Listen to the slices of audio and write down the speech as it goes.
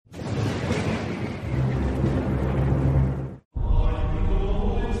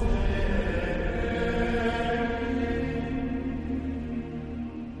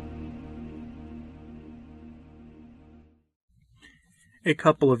A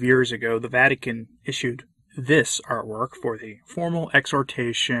couple of years ago, the Vatican issued this artwork for the formal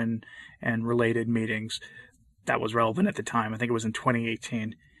exhortation and related meetings that was relevant at the time. I think it was in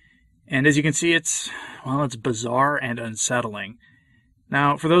 2018. And as you can see, it's bizarre and unsettling.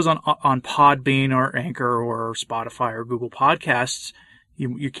 Now, for those on Podbean or Anchor or Spotify or Google Podcasts,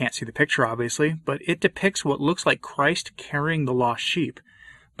 you can't see the picture, obviously, but it depicts what looks like Christ carrying the lost sheep,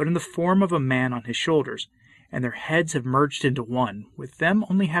 but in the form of a man on his shoulders, and their heads have merged into one, with them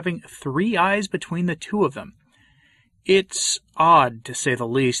only having 3 eyes between the two of them. It's odd, to say the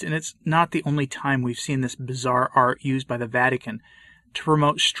least, and it's not the only time we've seen this bizarre art used by the Vatican to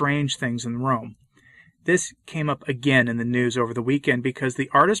promote strange things in Rome. This came up again in the news over the weekend because the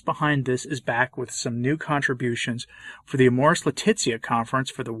artist behind this is back with some new contributions for the Amoris Laetitia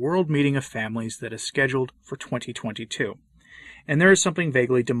conference for the World Meeting of Families that is scheduled for 2022. And there is something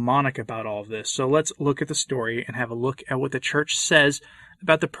vaguely demonic about all of this, so let's look at the story and have a look at what the church says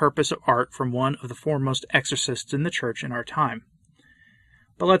about the purpose of art from one of the foremost exorcists in the church in our time.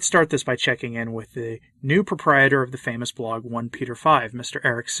 But let's start this by checking in with the new proprietor of the famous blog 1 Peter 5, Mr.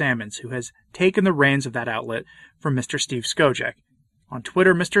 Eric Sammons, who has taken the reins of that outlet from Mr. Steve Skojec. On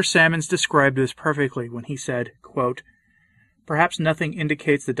Twitter, Mr. Sammons described this perfectly when he said, quote, "Perhaps nothing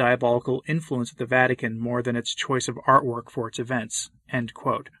indicates the diabolical influence of the Vatican more than its choice of artwork for its events." End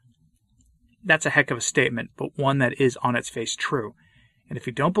quote. That's a heck of a statement, but one that is on its face true. And if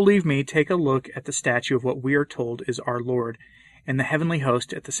you don't believe me, take a look at the statue of what we are told is our Lord and the heavenly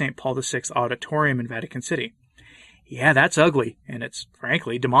host at the St. Paul VI Auditorium in Vatican City. Yeah, that's ugly, and it's,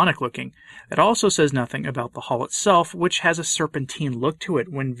 frankly, demonic looking. That also says nothing about the hall itself, which has a serpentine look to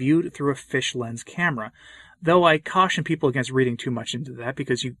it when viewed through a fish lens camera. Though I caution people against reading too much into that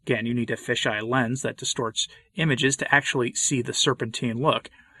because, you need a fisheye lens that distorts images to actually see the serpentine look.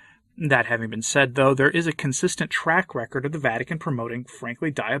 That having been said, though, there is a consistent track record of the Vatican promoting,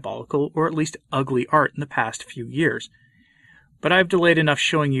 frankly, diabolical or at least ugly art in the past few years. But I've delayed enough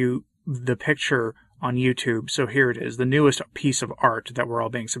showing you the picture on YouTube, so here it is, the newest piece of art that we're all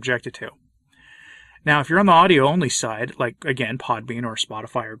being subjected to. Now, if you're on the audio-only side, like, again, Podbean or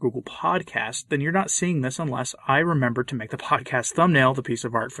Spotify or Google Podcasts, then you're not seeing this unless I remember to make the podcast thumbnail the piece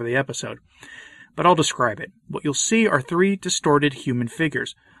of art for the episode. But I'll describe it. What you'll see are 3 distorted human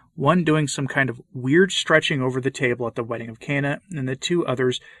figures, one doing some kind of weird stretching over the table at the wedding of Cana, and the 2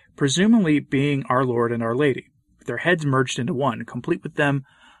 others presumably being our Lord and Our Lady, with their heads merged into one, complete with them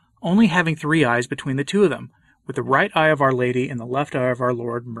only having 3 eyes between the 2 of them, with the right eye of Our Lady and the left eye of our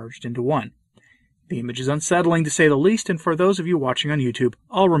Lord merged into one. The image is unsettling to say the least, and for those of you watching on YouTube,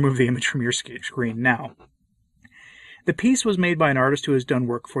 I'll remove the image from your screen now. The piece was made by an artist who has done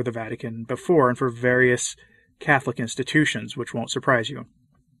work for the Vatican before and for various Catholic institutions, which won't surprise you.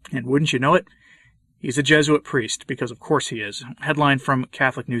 And wouldn't you know it, he's a Jesuit priest, because of course he is. Headline from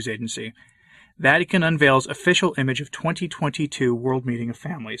Catholic News Agency: Vatican unveils official image of 2022 World Meeting of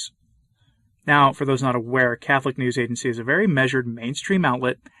Families. Now, for those not aware, Catholic News Agency is a very measured mainstream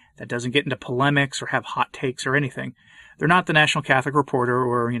outlet that doesn't get into polemics or have hot takes or anything. They're not the National Catholic Reporter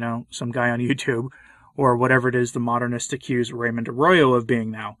or, some guy on YouTube or whatever it is the modernists accuse Raymond Arroyo of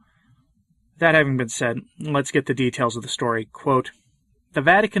being now. That having been said, let's get the details of the story. Quote, "The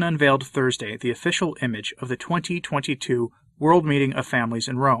Vatican unveiled Thursday the official image of the 2022 World Meeting of Families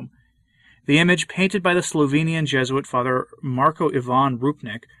in Rome. The image, painted by the Slovenian Jesuit Father Marko Ivan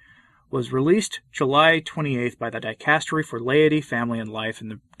Rupnik, was released July 28th by the Dicastery for Laity, Family, and Life in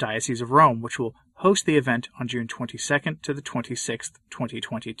the Diocese of Rome, which will host the event on June 22nd to the 26th,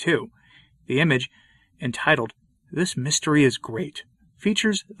 2022. The image, entitled This Mystery is Great,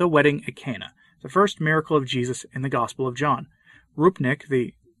 features the wedding at Cana, the first miracle of Jesus in the Gospel of John. Rupnik,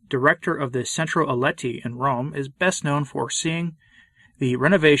 the director of the Centro Aletti in Rome, is best known for seeing the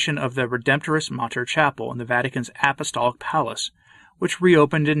renovation of the Redemptoris Mater Chapel in the Vatican's Apostolic Palace, which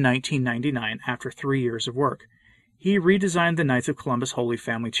reopened in 1999 after 3 years of work. He redesigned the Knights of Columbus Holy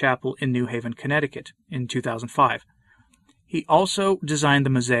Family Chapel in New Haven, Connecticut in 2005. He also designed the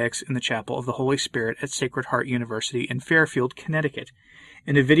mosaics in the Chapel of the Holy Spirit at Sacred Heart University in Fairfield, Connecticut.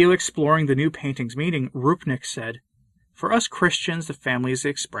 In a video exploring the new painting's meaning, Rupnik said, "For us Christians, the family is the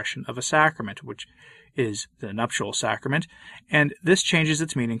expression of a sacrament, which is the nuptial sacrament, and this changes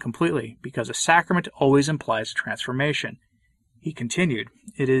its meaning completely, because a sacrament always implies transformation." He continued,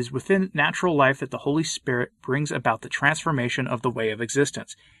 "It is within natural life that the Holy Spirit brings about the transformation of the way of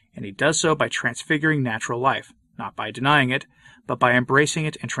existence, and he does so by transfiguring natural life, not by denying it, but by embracing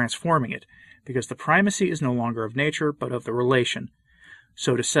it and transforming it, because the primacy is no longer of nature, but of the relation.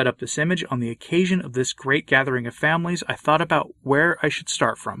 So to set up this image on the occasion of this great gathering of families, I thought about where I should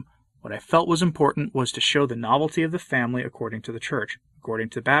start from. What I felt was important was to show the novelty of the family according to the Church, according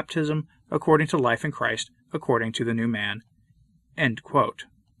to baptism, according to life in Christ, according to the new man." End quote.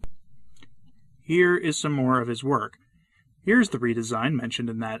 Here is some more of his work. Here's the redesign mentioned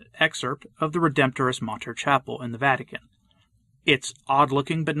in that excerpt of the Redemptoris Mater Chapel in the Vatican. It's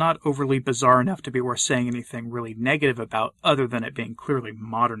odd-looking, but not overly bizarre enough to be worth saying anything really negative about, other than it being clearly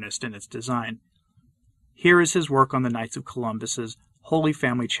modernist in its design. Here is his work on the Knights of Columbus's Holy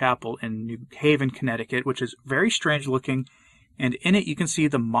Family Chapel in New Haven, Connecticut, which is very strange-looking, and in it you can see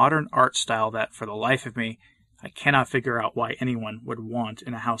the modern art style that, for the life of me, I cannot figure out why anyone would want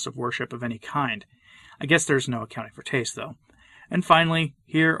in a house of worship of any kind. I guess there's no accounting for taste, though. And finally,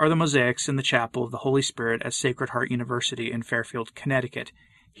 here are the mosaics in the Chapel of the Holy Spirit at Sacred Heart University in Fairfield, Connecticut.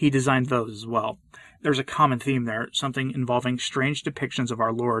 He designed those as well. There's a common theme there, something involving strange depictions of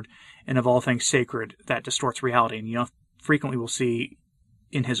our Lord and of all things sacred that distorts reality. And frequently we'll see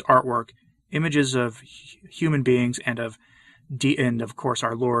in his artwork images of human beings and of course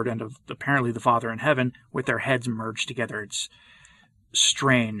our Lord and of apparently the Father in heaven with their heads merged together. It's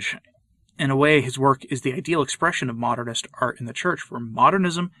strange. In a way, his work is the ideal expression of modernist art in the Church, for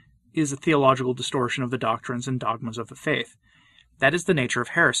modernism is a theological distortion of the doctrines and dogmas of the faith. That is the nature of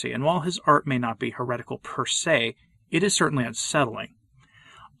heresy, and while his art may not be heretical per se, it is certainly unsettling.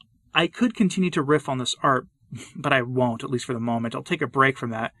 I could continue to riff on this art, but I won't, at least for the moment. I'll take a break from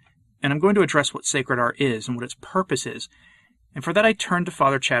that, and I'm going to address what sacred art is and what its purpose is. And for that I turn to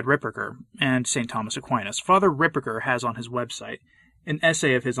Father Chad Ripperger and St. Thomas Aquinas. Father Ripperger has on his website an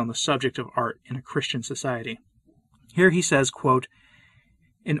essay of his on the subject of art in a Christian society. Here he says, quote,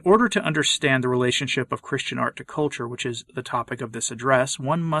 "In order to understand the relationship of Christian art to culture, which is the topic of this address,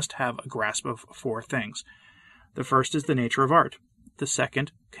 one must have a grasp of four things. The first is the nature of art. The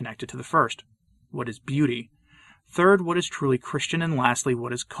second, connected to the first, what is beauty? Third, what is truly Christian? And lastly,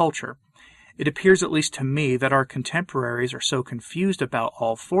 what is culture? It appears, at least to me, that our contemporaries are so confused about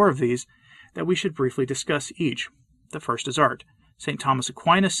all four of these that we should briefly discuss each. The first is art. St. Thomas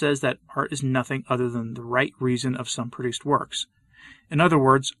Aquinas says that art is nothing other than the right reason of some produced works. In other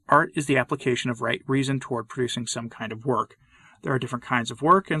words, art is the application of right reason toward producing some kind of work. There are different kinds of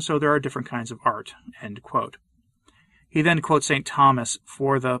work, and so there are different kinds of art." End quote. He then quotes St. Thomas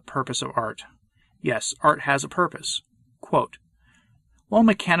for the purpose of art. Yes, art has a purpose. Quote, "While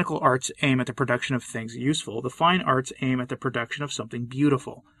mechanical arts aim at the production of things useful, the fine arts aim at the production of something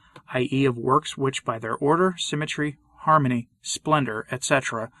beautiful, i.e. of works which by their order, symmetry, harmony, splendor,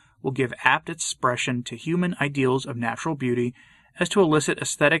 etc., will give apt expression to human ideals of natural beauty as to elicit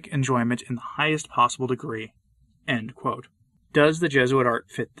aesthetic enjoyment in the highest possible degree." End quote. Does the Jesuit art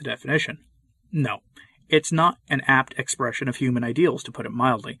fit the definition? No. It's not an apt expression of human ideals, to put it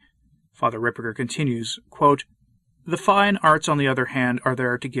mildly. Father Ripperger continues, quote, "The fine arts, on the other hand, are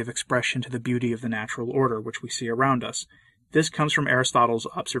there to give expression to the beauty of the natural order which we see around us. This comes from Aristotle's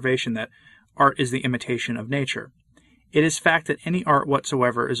observation that art is the imitation of nature. It is fact that any art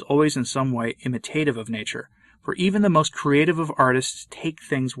whatsoever is always in some way imitative of nature, for even the most creative of artists take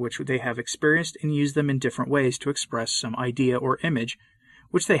things which they have experienced and use them in different ways to express some idea or image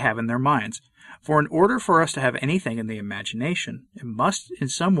which they have in their minds. For in order for us to have anything in the imagination, it must in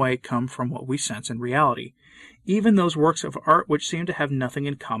some way come from what we sense in reality. Even those works of art which seem to have nothing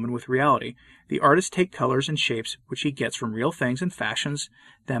in common with reality, the artist takes colors and shapes which he gets from real things and fashions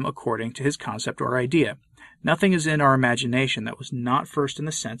them according to his concept or idea. Nothing is in our imagination that was not first in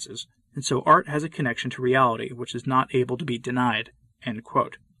the senses, and so art has a connection to reality which is not able to be denied." End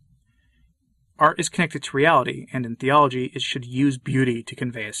quote. Art is connected to reality, and in theology it should use beauty to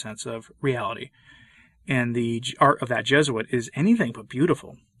convey a sense of reality. And the art of that Jesuit is anything but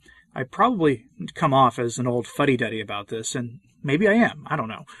beautiful. I probably come off as an old fuddy-duddy about this, and maybe I am, I don't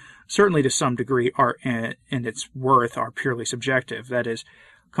know. Certainly to some degree art and its worth are purely subjective, that is,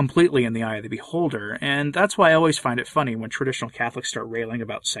 completely in the eye of the beholder, and that's why I always find it funny when traditional Catholics start railing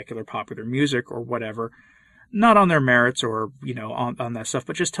about secular popular music or whatever, not on their merits or, on that stuff,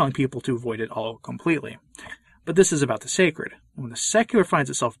 but just telling people to avoid it all completely. But this is about the sacred. When the secular finds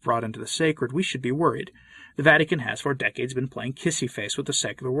itself brought into the sacred, we should be worried. The Vatican has for decades been playing kissy-face with the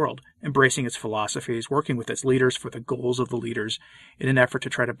secular world, embracing its philosophies, working with its leaders for the goals of the leaders in an effort to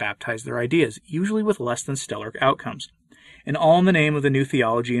try to baptize their ideas, usually with less than stellar outcomes. And all in the name of the new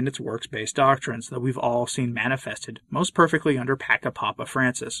theology and its works-based doctrines that we've all seen manifested most perfectly under Paca Papa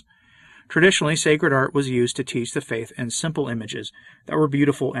Francis. Traditionally, sacred art was used to teach the faith in simple images that were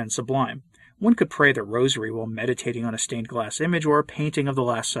beautiful and sublime. One could pray the rosary while meditating on a stained glass image or a painting of the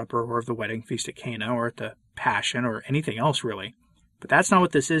Last Supper or of the wedding feast at Cana or at the Passion or anything else, really. But that's not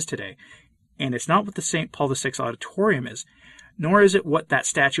what this is today. And it's not what the St. Paul VI Auditorium is. nor is it what that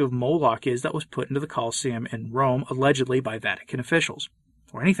statue of Moloch is that was put into the Colosseum in Rome allegedly by Vatican officials,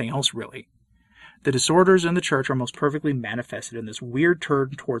 or anything else really. The disorders in the church are most perfectly manifested in this weird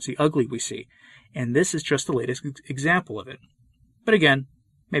turn towards the ugly we see, and this is just the latest example of it. But again,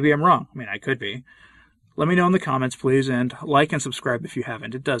 maybe I'm wrong. I mean, I could be. Let me know in the comments, please, and like and subscribe if you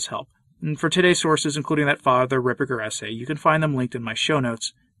haven't. It does help. And for today's sources, including that Father Ripperger essay, you can find them linked in my show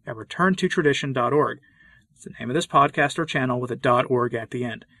notes at returntotradition.org. It's the name of this podcast or channel with a .org at the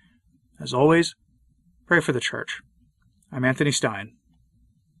end. As always, pray for the church. I'm Anthony Stein.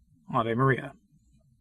 Ave Maria.